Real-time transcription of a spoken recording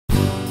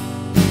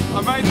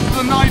I made it to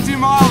the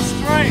 90-mile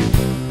straight!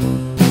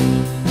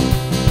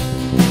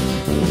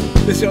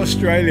 This is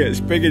Australia, it's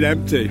big and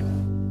empty.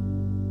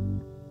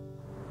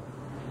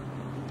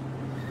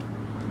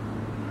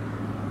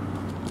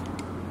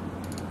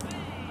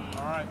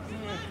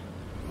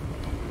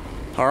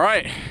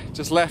 Alright,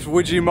 just left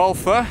Widgie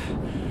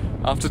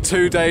after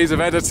 2 days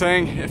of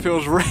editing. It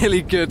feels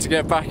really good to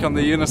get back on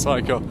the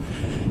unicycle.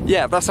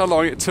 Yeah, that's how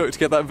long it took to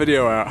get that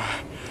video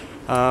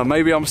out.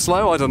 Maybe I'm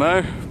slow, I don't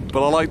know,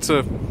 but I like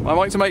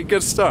to make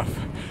good stuff.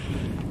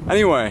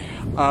 Anyway,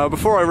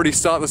 before I really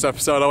start this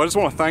episode, I just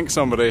want to thank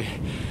somebody.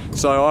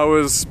 So I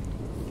was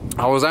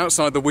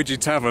outside the Widgie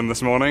Tavern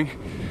this morning,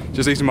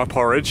 just eating my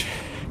porridge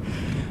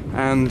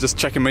and just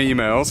checking my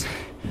emails.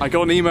 I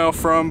got an email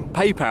from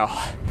PayPal.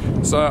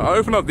 So I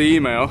open up the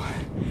email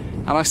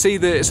and I see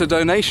that it's a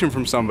donation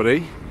from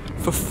somebody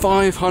for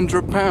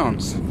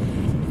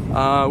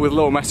 £500 with a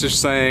little message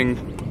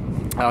saying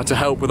to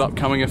help with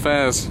upcoming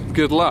affairs.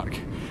 Good luck.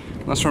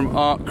 That's from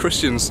Art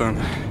Christensen.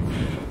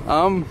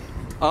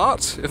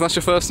 Art, if that's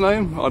your first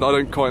name, I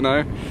don't quite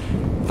know.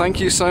 Thank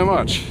you so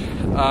much.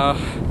 I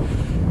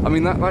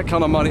mean, that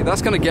kind of money,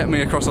 that's going to get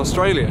me across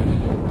Australia.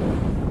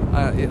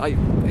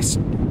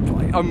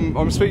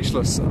 I'm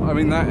speechless. I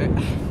mean,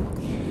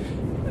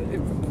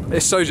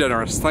 it's so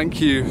generous.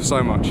 Thank you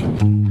so much.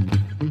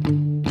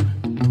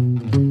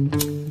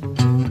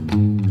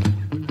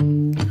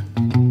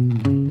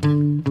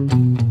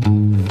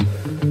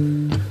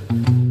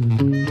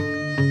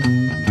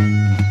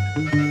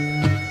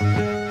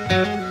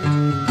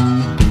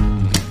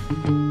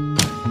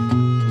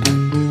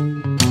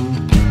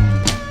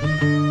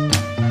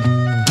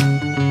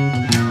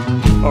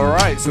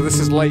 Alright, so this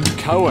is Lake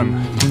Cohen.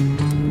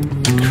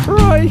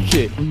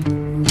 Crikey!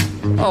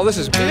 Oh, this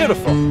is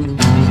beautiful.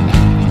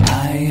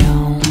 I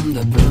am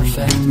the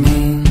perfect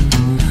man,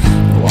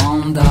 the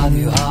one that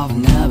you have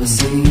never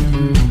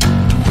seen.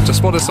 Just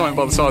spotted something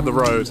by the side of the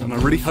road, and I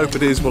really hope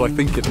it is what I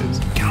think it is.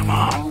 Come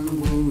on!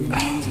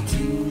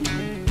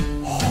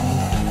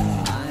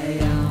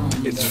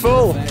 It's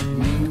full.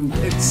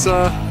 It's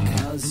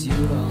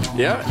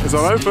yeah, it's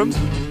unopened.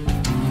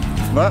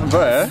 That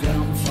there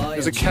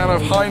is a can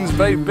of Heinz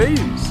baked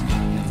beans,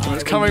 and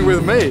it's coming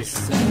with me.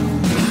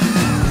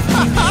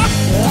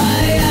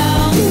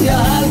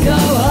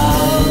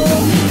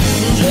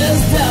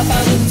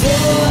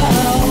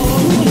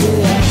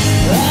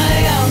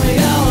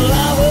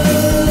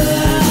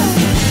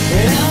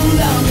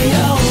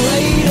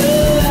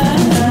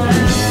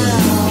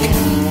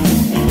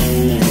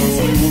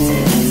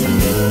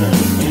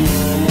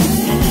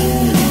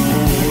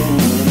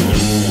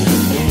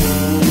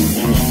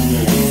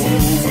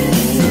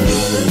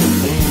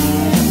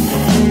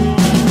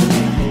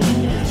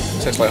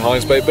 Tastes like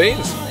Heinz baked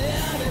beans.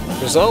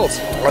 Result.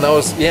 And I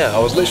was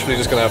literally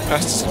just going to have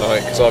pasta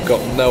tonight because I've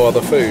got no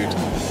other food.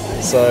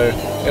 So,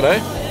 you know,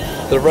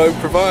 the road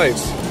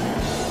provides.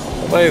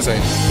 Amazing.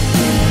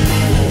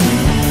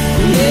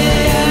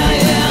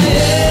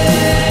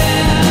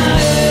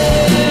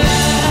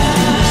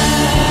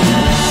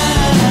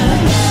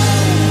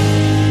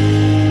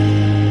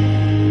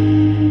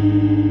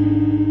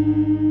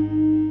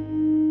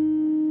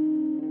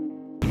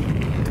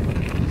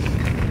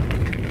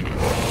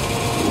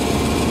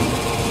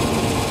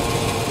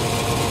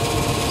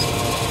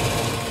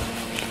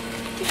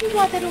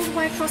 Ride that all the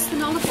way across the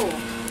Nullarbor?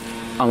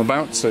 I'm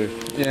about to,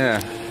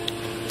 yeah.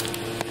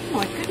 Oh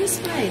my goodness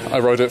me. I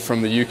rode it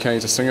from the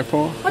UK to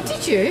Singapore. Oh,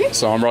 did you?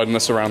 So I'm riding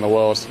this around the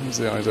world, is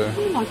the idea.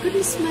 Oh my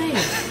goodness me.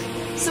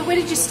 So where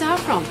did you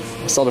start from?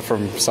 I started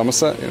from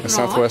Somerset, in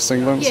southwest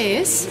England.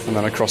 Yes. And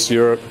then across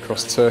Europe,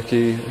 across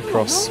Turkey,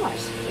 across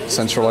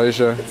Central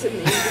Asia.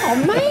 Oh,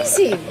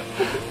 amazing.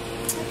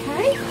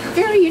 Okay,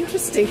 very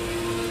interesting.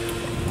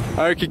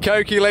 Okie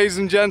dokie, ladies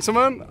and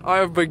gentlemen, I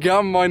have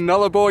begun my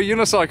Nullarbor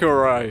unicycle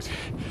ride.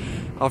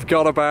 I've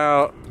got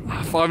about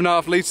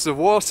 5.5 litres of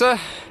water.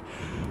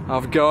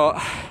 I've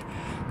got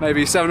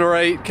maybe 7 or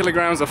 8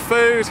 kilograms of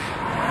food.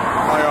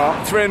 I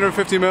got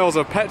 350 mils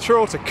of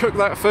petrol to cook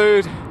that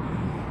food.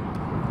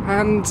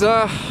 And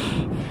a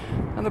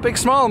big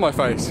smile on my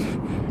face,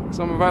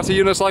 because I'm about to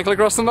unicycle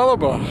across the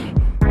Nullarbor.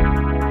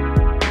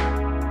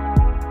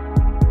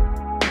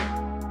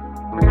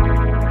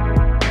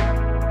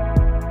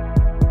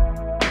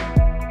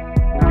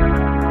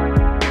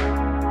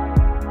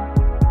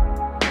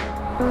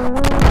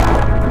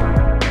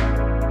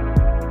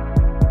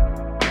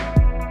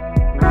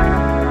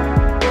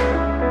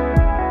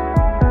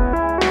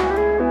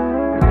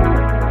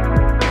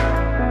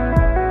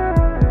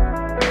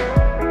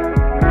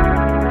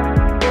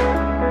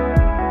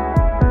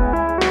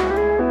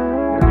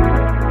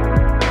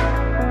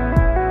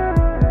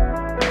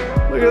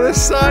 Look at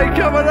this side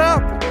coming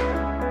up!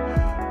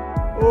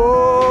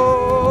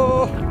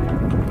 Oh!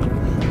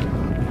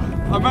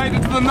 I made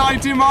it to the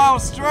 90-mile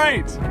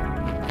straight!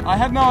 I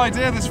had no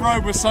idea this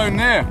road was so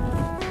near.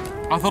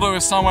 I thought it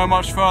was somewhere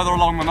much further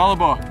along the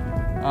Nullarbor.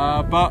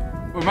 But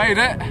we made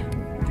it,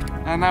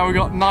 and now we've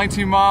got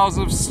 90 miles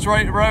of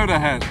straight road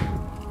ahead.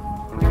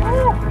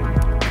 Woo.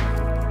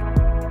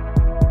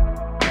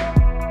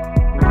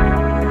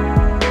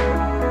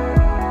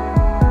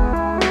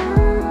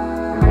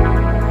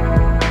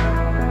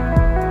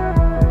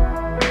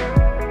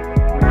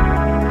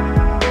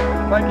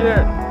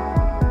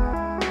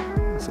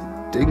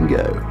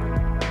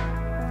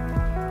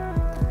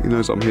 He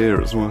knows I'm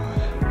here as well.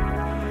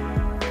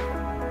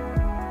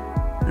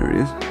 There he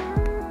is.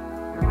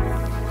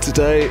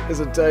 Today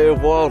is a day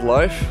of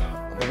wildlife.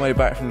 On the way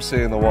back from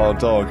seeing the wild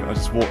dog, I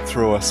just walked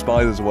through a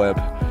spider's web.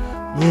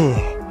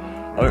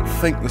 I don't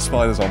think the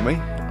spider's on me.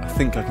 I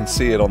think I can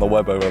see it on the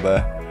web over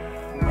there.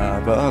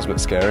 But that was a bit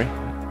scary.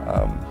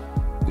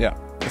 Yeah,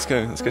 let's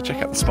go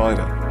check out the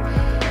spider.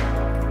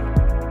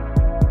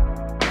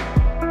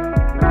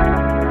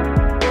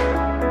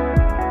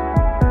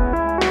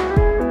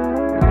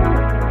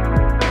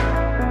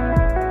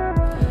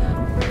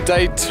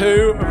 Day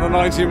 2 of the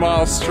 90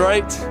 miles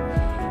straight.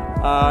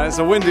 It's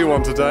a windy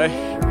one today.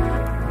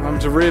 I'm having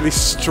to really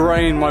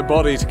strain my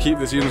body to keep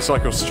this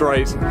unicycle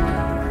straight.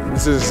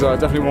 This is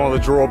definitely one of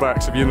the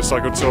drawbacks of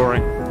unicycle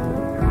touring.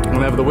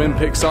 Whenever the wind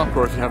picks up,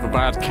 or if you have a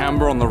bad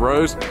camber on the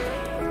road,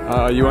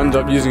 you end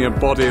up using your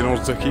body in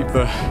order to keep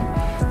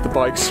the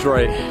bike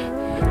straight.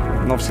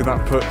 And obviously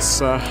that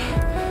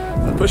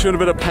puts you in a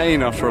bit of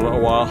pain after a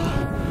little while.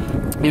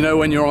 You know,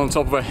 when you're on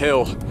top of a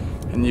hill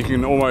and you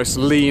can almost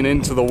lean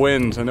into the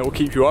wind and it will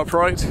keep you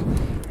upright?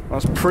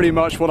 That's pretty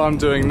much what I'm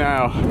doing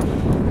now.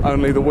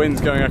 Only the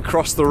wind's going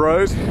across the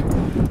road.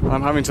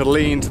 I'm having to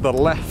lean to the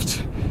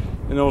left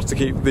in order to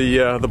keep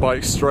the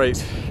bike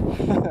straight.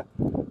 You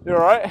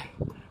alright?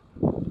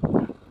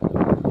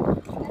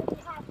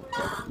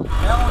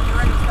 How long do you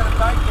reckon it's going to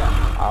take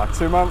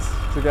you? 2 months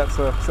to get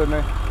to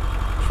Sydney.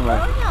 Do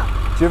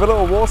you have a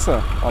little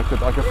water? I could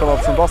fill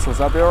up some bottles,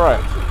 that'd be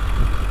alright.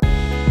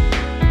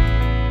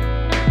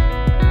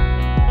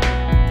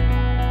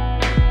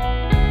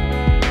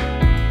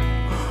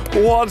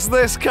 What's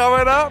this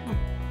coming up?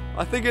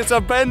 I think it's a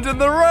bend in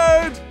the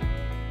road.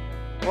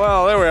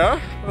 Well, there we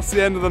are. That's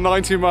the end of the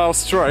 90 miles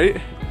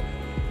straight.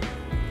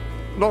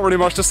 Not really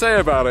much to say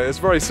about it. It's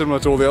very similar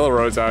to all the other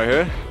roads out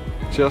here.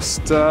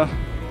 Just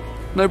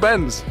no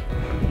bends.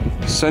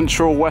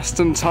 Central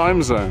Western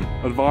Time Zone.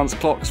 Advanced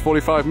clocks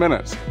 45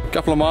 minutes. A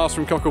couple of miles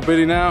from Cockle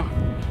now.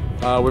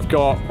 We've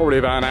got probably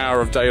about an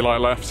hour of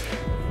daylight left.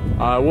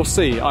 We'll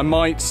see. I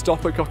might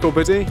stop at Cockle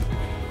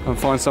and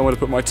find somewhere to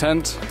put my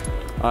tent.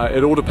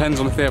 It all depends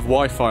on if they have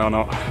Wi-Fi or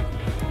not,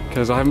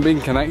 because I haven't been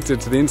connected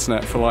to the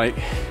internet for like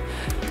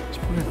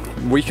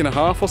a week and a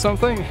half or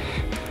something.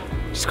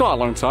 It's quite a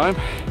long time.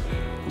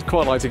 I'd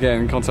quite like to get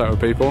in contact with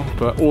people,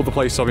 but all the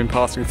places I've been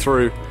passing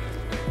through,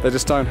 they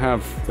just don't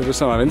have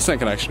internet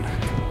connection.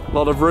 A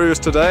lot of roos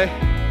today.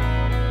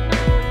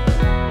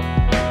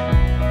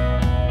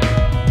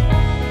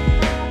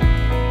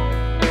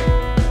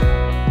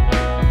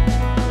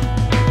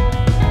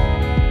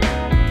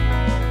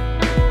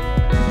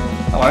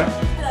 Hello.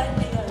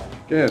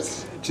 Good.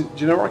 Do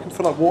you know where I can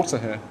fill up water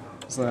here?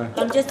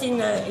 I'm just in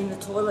the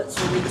toilets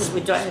really, because we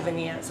don't have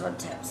any outside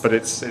taps. But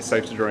it's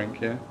safe to drink,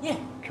 yeah? Yeah.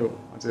 Cool,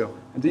 ideal.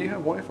 And do you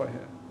have Wi-Fi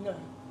here? No.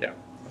 Yeah,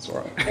 that's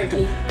alright. Thank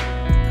you.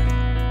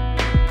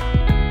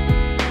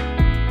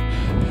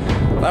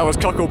 That was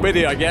Cockle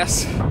I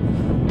guess.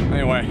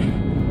 Anyway,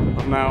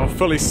 I'm now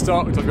fully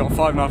stocked. I've got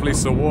 5.5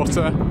 litres of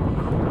water.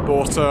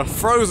 Bought a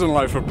frozen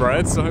loaf of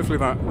bread, so hopefully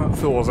that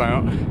thaws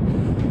out.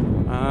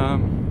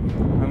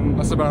 And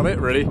that's about it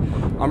really.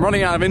 I'm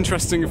running out of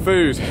interesting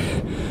food.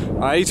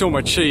 I ate all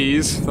my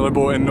cheese that I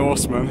bought in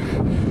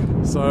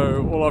Norseman,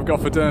 so all I've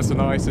got for dinner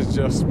tonight is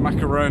just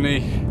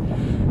macaroni,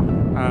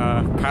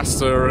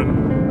 pasta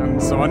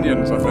and some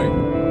onions, I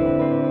think.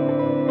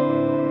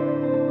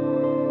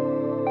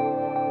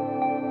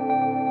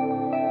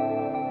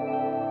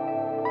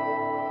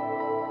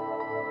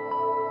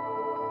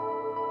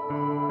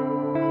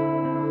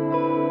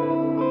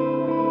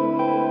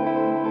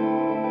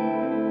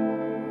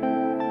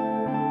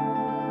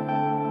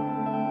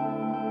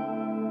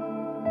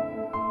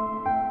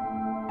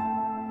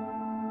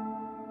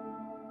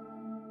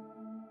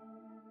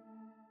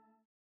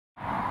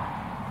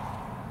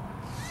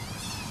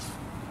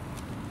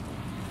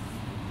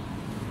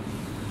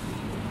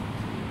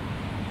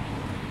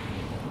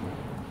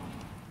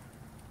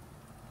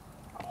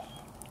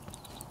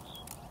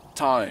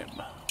 Time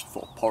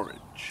for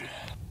porridge.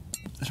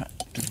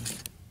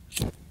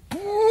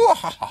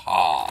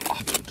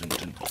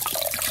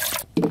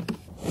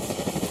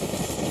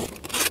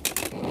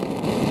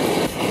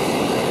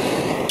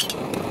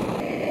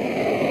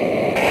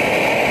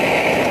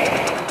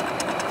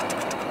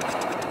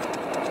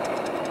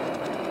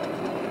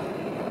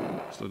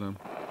 Slow down,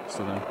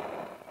 slow down.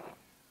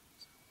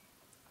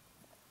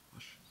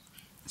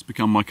 It's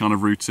become my kind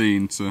of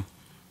routine to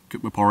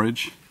cook my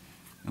porridge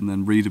and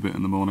then read a bit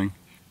in the morning.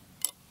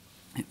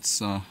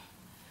 It's not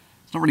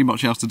really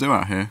much else to do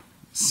out here.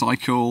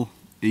 Cycle,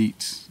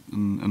 eat,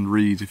 and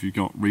read if you've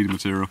got reading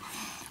material.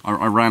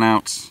 I ran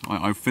out,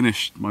 I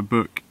finished my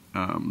book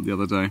the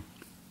other day,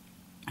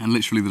 and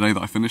literally the day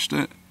that I finished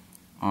it,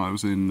 I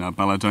was in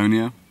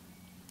Balladonia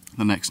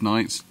the next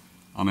night,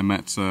 and I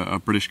met a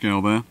British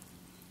girl there,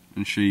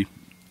 and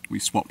we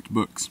swapped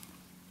books.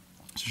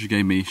 So she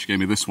gave me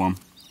this one,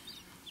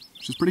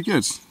 which is pretty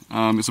good.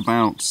 It's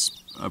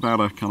about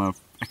a kind of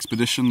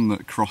expedition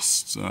that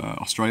crossed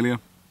Australia.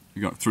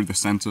 We got through the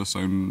centre,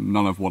 so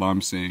none of what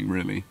I'm seeing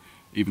really,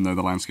 even though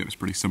the landscape is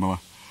pretty similar.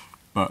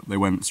 but they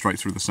went straight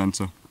through the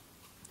centre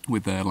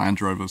with their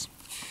Land Rovers.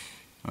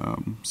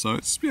 So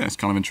it's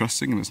kind of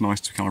interesting, and it's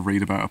nice to kind of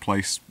read about a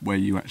place where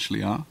you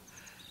actually are,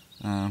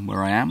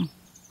 where I am.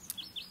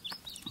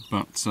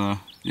 But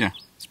yeah,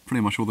 it's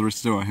pretty much all there is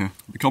to do out here.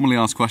 The commonly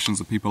asked questions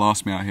that people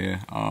ask me out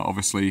here are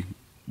obviously,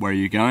 where are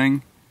you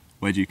going?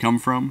 Where do you come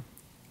from?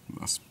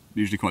 That's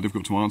usually quite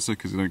difficult to answer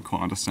because they don't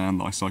quite understand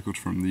that I cycled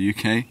from the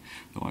UK.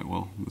 They're like,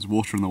 well, there's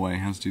water in the way,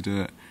 how did you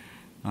do it?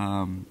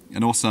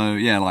 And also,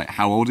 yeah, like,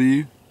 how old are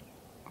you?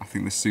 I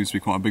think this seems to be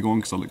quite a big one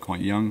because I look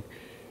quite young.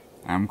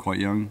 I am quite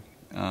young.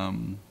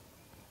 And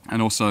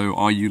also,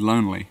 are you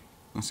lonely?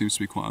 That seems to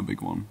be quite a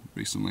big one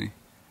recently.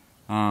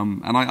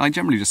 And I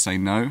generally just say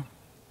no,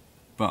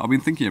 but I've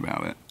been thinking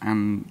about it,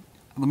 and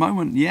at the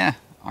moment, yeah,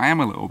 I am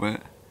a little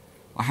bit.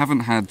 I haven't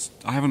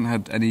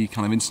had any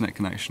kind of internet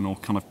connection or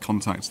kind of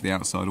contact to the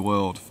outside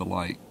world for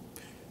like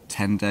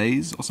 10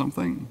 days or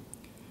something,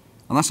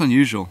 and that's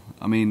unusual.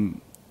 I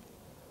mean,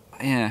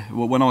 yeah,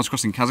 well, when I was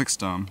crossing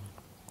Kazakhstan,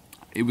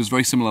 it was a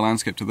very similar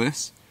landscape to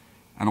this,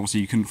 and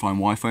obviously you couldn't find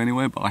Wi-Fi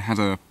anywhere, but I had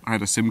a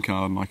SIM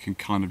card and I could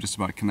kind of just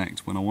about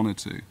connect when I wanted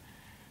to.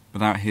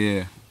 But out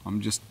here,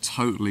 I'm just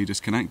totally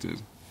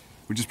disconnected,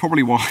 which is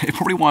probably why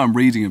I'm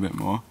reading a bit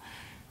more,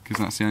 because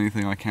that's the only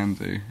thing I can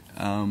do.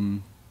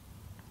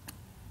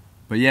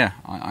 But yeah,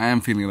 I am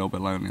feeling a little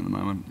bit lonely at the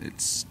moment.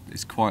 It's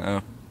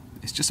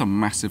just a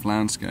massive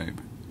landscape,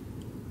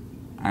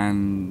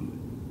 and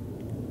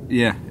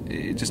yeah,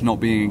 just not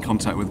being in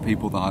contact with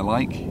people that I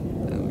like,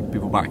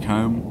 people back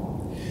home.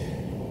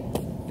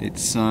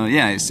 It's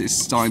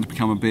starting to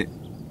become a bit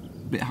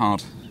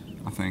hard,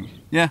 I think.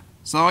 Yeah,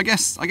 so I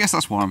guess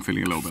that's why I'm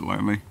feeling a little bit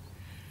lonely.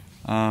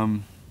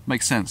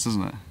 Makes sense,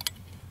 doesn't it?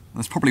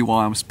 That's probably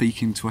why I'm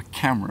speaking to a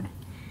camera,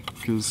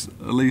 because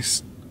at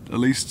least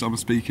I'm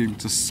speaking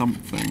to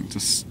something,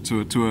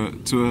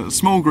 to a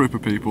small group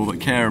of people that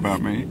care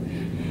about me.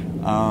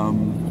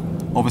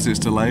 Obviously it's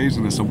delayed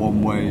and it's a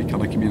one-way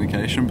kind of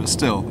communication, but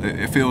still,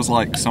 it feels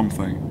like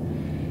something.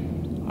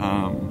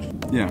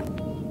 Yeah.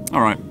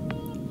 All right.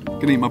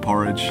 Gonna eat my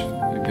porridge.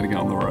 Gonna get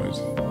on the road.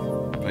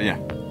 But yeah,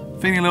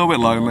 feeling a little bit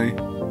lonely.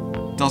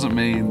 Doesn't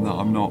mean that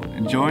I'm not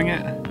enjoying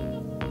it.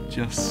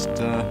 Just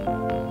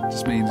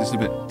means it's a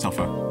bit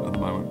tougher at the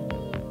moment.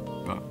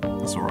 But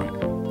that's all right.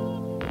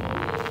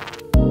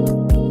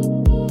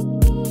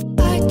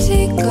 I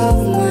take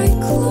off